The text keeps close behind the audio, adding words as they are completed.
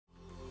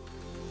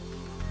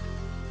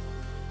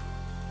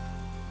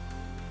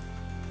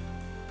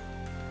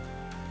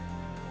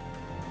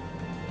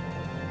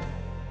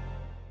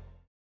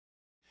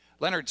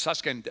Leonard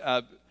Susskind,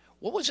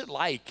 what was it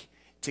like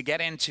to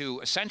get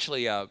into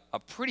essentially a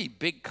pretty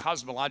big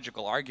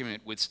cosmological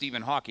argument with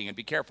Stephen Hawking? And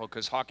be careful,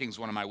 because Hawking's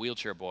one of my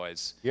wheelchair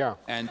boys. Yeah.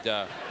 And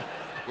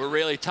we're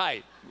really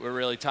tight. We're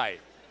really tight.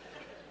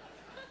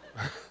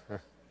 It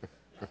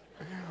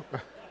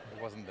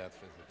wasn't that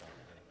physical.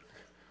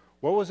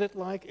 What was it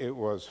like? It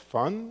was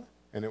fun,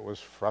 and it was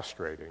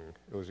frustrating.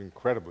 It was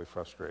incredibly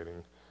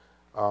frustrating.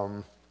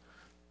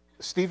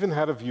 Stephen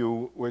had a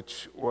view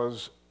which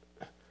was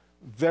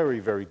very,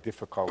 very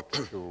difficult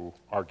to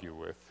argue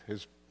with.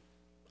 His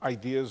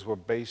ideas were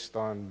based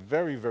on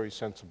very, very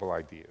sensible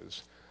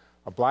ideas.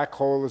 A black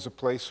hole is a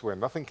place where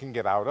nothing can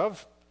get out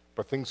of,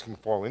 but things can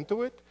fall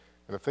into it.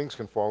 And if things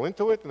can fall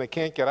into it and they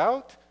can't get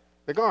out,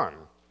 they're gone.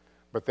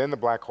 But then the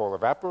black hole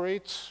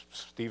evaporates.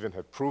 Stephen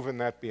had proven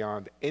that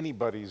beyond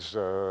anybody's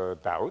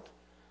doubt.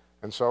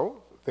 And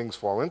so things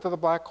fall into the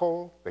black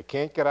hole, they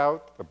can't get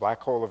out, the black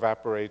hole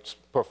evaporates,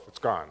 poof, it's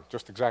gone,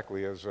 just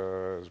exactly as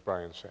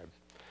Brian said.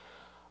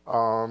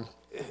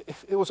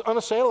 It was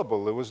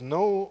unassailable. There was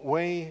no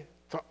way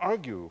to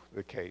argue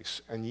the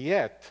case. And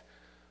yet,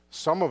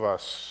 some of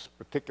us,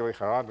 particularly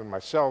Gerard and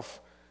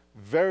myself,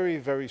 very,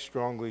 very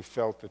strongly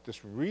felt that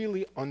this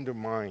really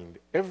undermined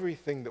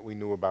everything that we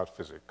knew about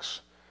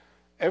physics.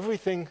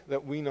 Everything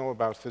that we know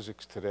about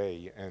physics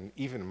today, and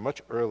even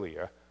much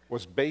earlier,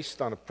 was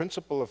based on a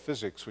principle of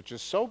physics which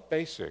is so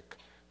basic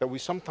that we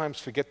sometimes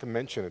forget to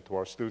mention it to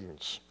our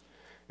students.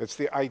 It's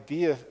the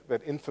idea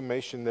that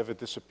information never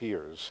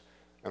disappears.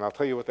 And I'll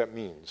tell you what that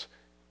means.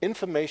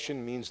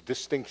 Information means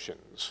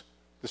distinctions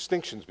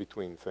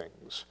between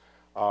things.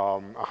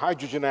 A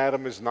hydrogen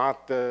atom is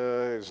not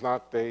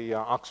a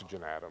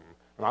oxygen atom.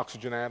 An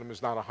oxygen atom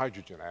is not a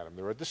hydrogen atom.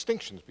 There are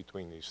distinctions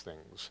between these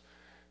things.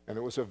 And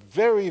it was a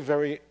very,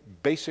 very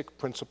basic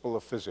principle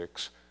of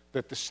physics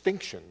that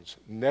distinctions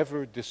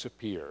never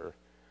disappear,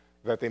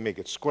 that they may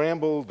get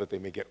scrambled, that they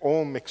may get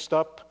all mixed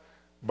up,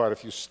 but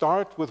if you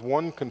start with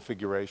one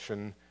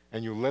configuration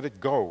and you let it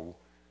go,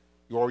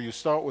 or you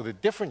start with a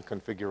different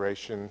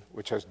configuration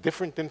which has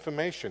different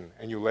information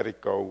and you let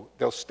it go,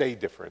 they'll stay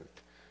different.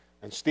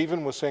 And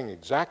Stephen was saying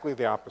exactly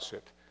the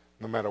opposite.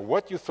 No matter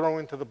what you throw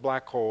into the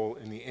black hole,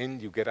 in the end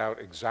you get out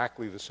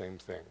exactly the same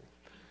thing.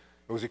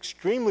 It was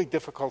extremely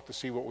difficult to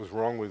see what was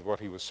wrong with what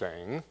he was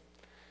saying.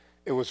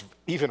 It was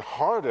even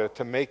harder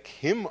to make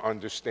him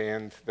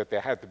understand that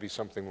there had to be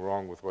something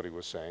wrong with what he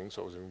was saying,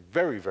 so it was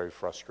very, very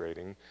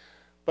frustrating.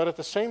 But at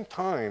the same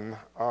time,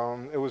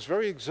 it was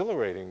very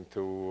exhilarating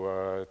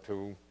to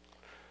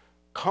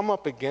come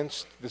up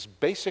against this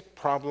basic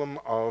problem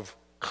of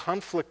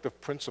conflict of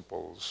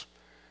principles.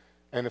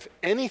 And if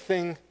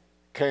anything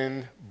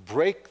can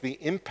break the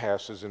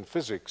impasses in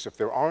physics, if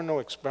there are no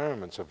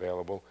experiments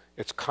available,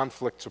 it's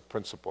conflicts of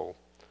principle.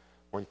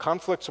 When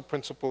conflicts of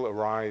principle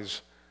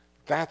arise,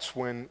 that's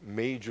when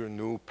major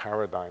new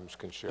paradigms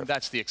can shift. And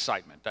that's the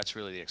excitement. That's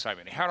really the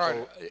excitement.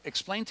 Gerard,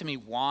 explain to me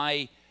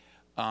why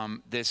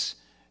this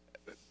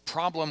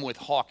problem with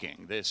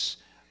Hawking, this,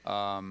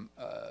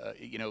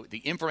 you know,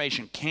 the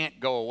information can't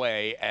go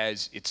away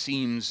as it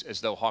seems as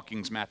though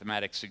Hawking's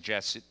mathematics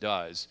suggests it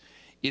does,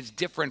 is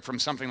different from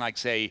something like,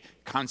 say,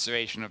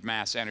 conservation of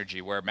mass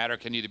energy, where matter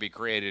can neither be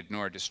created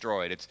nor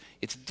destroyed.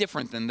 It's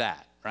different than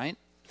that, right?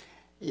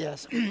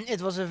 Yes,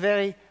 it was a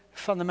very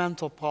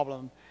fundamental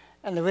problem.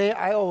 And the way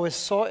I always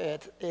saw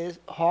it is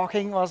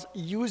Hawking was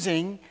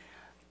using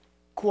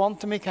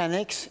quantum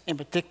mechanics, in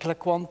particular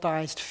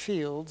quantized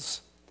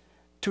fields,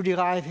 to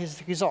derive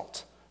his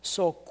result.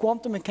 So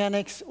quantum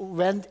mechanics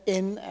went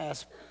in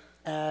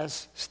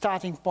as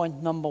starting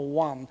point number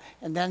one,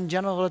 and then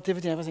general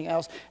relativity and everything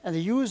else, and they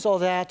used all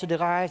that to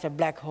derive that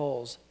black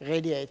holes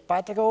radiate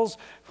particles.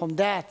 From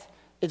that,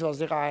 it was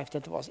derived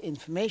that there was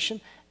information,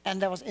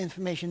 and there was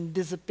information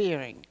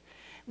disappearing.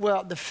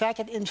 Well, the fact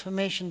that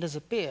information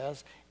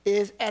disappears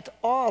is at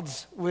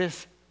odds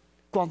with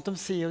quantum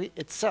theory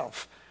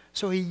itself.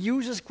 So he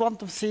uses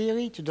quantum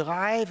theory to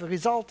derive a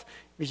result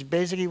which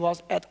basically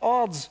was at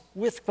odds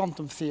with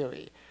quantum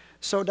theory.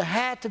 So there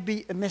had to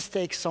be a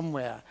mistake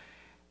somewhere.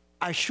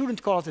 I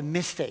shouldn't call it a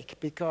mistake,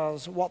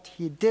 because what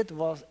he did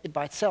was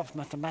by itself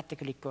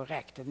mathematically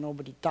correct, and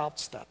nobody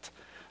doubts that.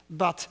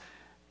 But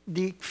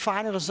the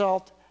final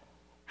result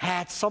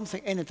had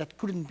something in it that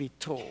couldn't be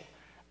true.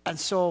 And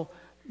so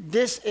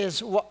this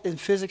is what in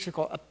physics we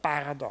call a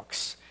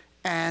paradox.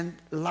 And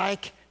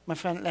like my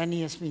friend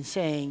Lenny has been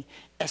saying,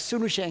 as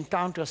soon as you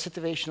encounter a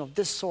situation of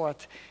this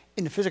sort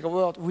in the physical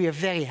world, we are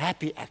very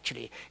happy,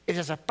 actually. If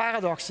there's a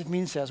paradox, it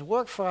means there's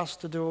work for us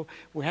to do.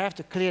 We have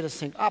to clear this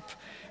thing up.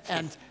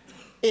 And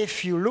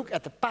if you look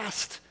at the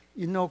past,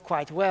 you know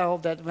quite well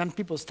that when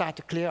people start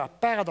to clear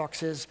up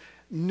paradoxes,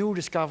 new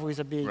discoveries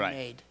are being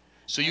made.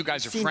 So you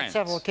guys are friends. We've seen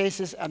several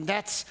cases, and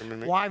that's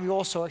why we're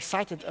also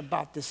excited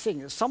about this thing.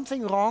 There's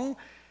something wrong.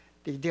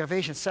 The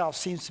derivation itself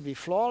seems to be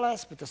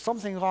flawless, but there's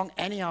something wrong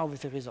anyhow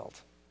with the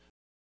result.